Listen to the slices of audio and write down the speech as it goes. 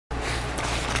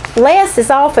Less is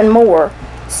often more.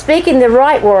 Speaking the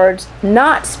right words,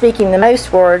 not speaking the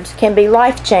most words, can be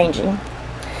life-changing.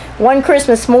 One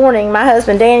Christmas morning, my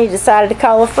husband Danny decided to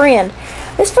call a friend.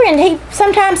 This friend,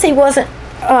 sometimes he wasn't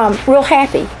real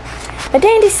happy. But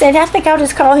Danny said, I think I'll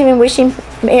just call him and wish him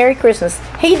Merry Christmas.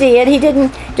 He did. He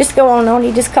didn't just go on and on.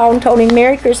 He just called and told him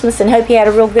Merry Christmas and hope he had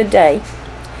a real good day.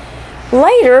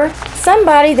 Later,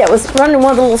 somebody that was running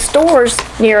one of the little stores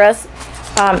near us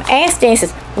asked Danny,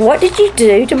 says, what did you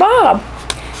do to Bob?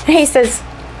 And he says,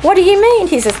 what do you mean?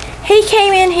 He says, he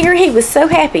came in here, he was so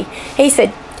happy. He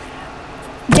said,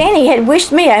 Danny had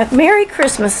wished me a Merry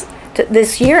Christmas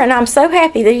this year, and I'm so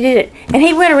happy that he did it. And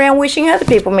he went around wishing other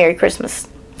people Merry Christmas.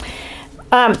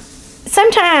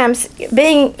 Sometimes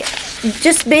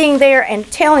just being there and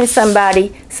telling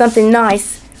somebody something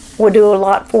nice will do a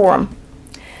lot for them.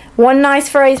 One nice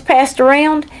phrase passed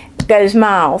around goes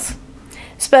miles.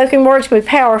 Spoken words can be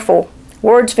powerful.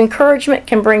 Words of encouragement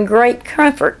can bring great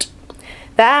comfort.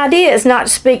 The idea is not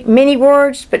to speak many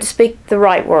words, but to speak the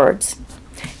right words.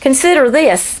 Consider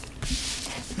this.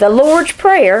 The Lord's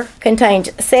Prayer contains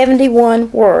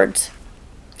 71 words.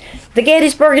 The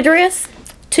Gettysburg Address,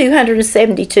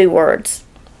 272 words.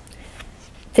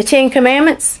 The Ten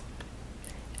Commandments,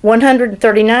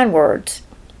 139 words.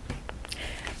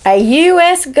 A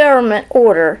U.S. government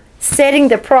order setting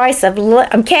the price of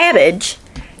cabbage,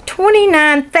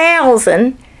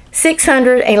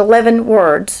 29,611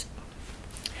 words.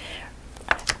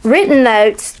 Written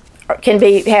notes can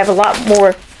have a lot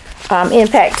more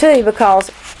impact too,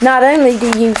 because not only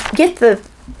do you get the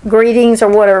greetings or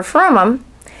whatever from them,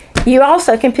 you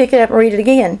also can pick it up and read it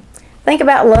again. Think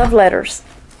about love letters.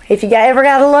 If you ever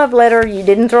got a love letter, you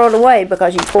didn't throw it away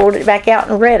because you pulled it back out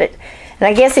and read it. And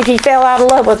I guess if you fell out of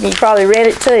love with me, you probably read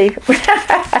it too.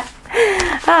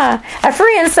 A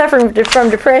friend suffering from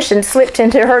depression slipped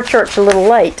into her church a little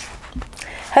late,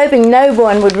 hoping no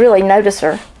one would really notice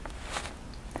her.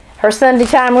 Her Sunday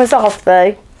time was off,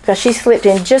 though, because she slipped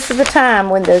in just at the time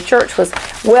when the church was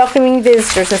welcoming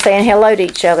visitors and saying hello to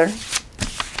each other.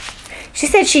 She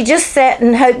said she just sat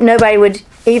and hoped nobody would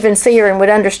even see her and would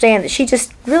understand that she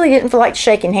just really didn't feel like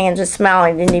shaking hands and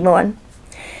smiling at anyone.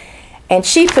 And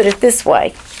she put it this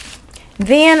way: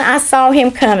 then I saw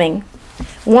him coming.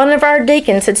 One of our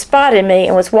deacons had spotted me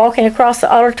and was walking across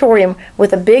the auditorium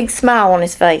with a big smile on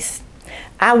his face.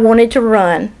 I wanted to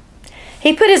run.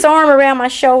 He put his arm around my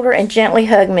shoulder and gently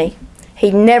hugged me.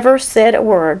 He never said a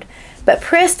word, but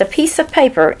pressed a piece of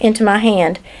paper into my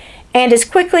hand, and as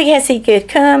quickly as he could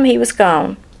come, he was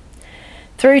gone.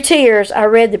 Through tears, I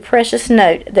read the precious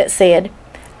note that said,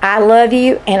 I love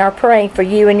you and are praying for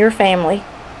you and your family.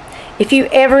 If you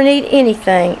ever need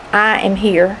anything, I am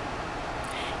here.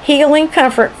 Healing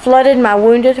comfort flooded my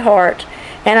wounded heart,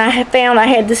 and I found I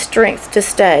had the strength to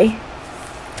stay.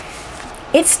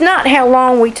 It's not how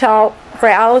long we talk or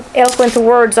how eloquent the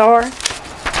words are.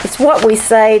 It's what we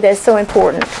say that's so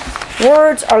important.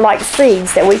 Words are like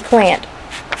seeds that we plant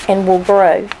and will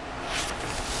grow.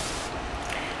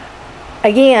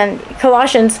 Again,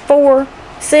 Colossians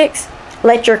 4:6,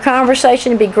 let your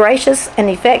conversation be gracious and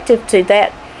effective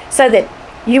so that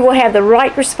you will have the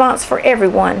right response for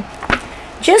everyone.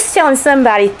 Just telling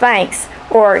somebody thanks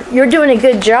or you're doing a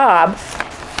good job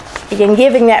and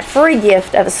giving that free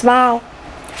gift of a smile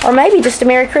or maybe just a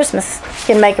Merry Christmas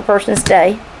can make a person's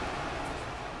day.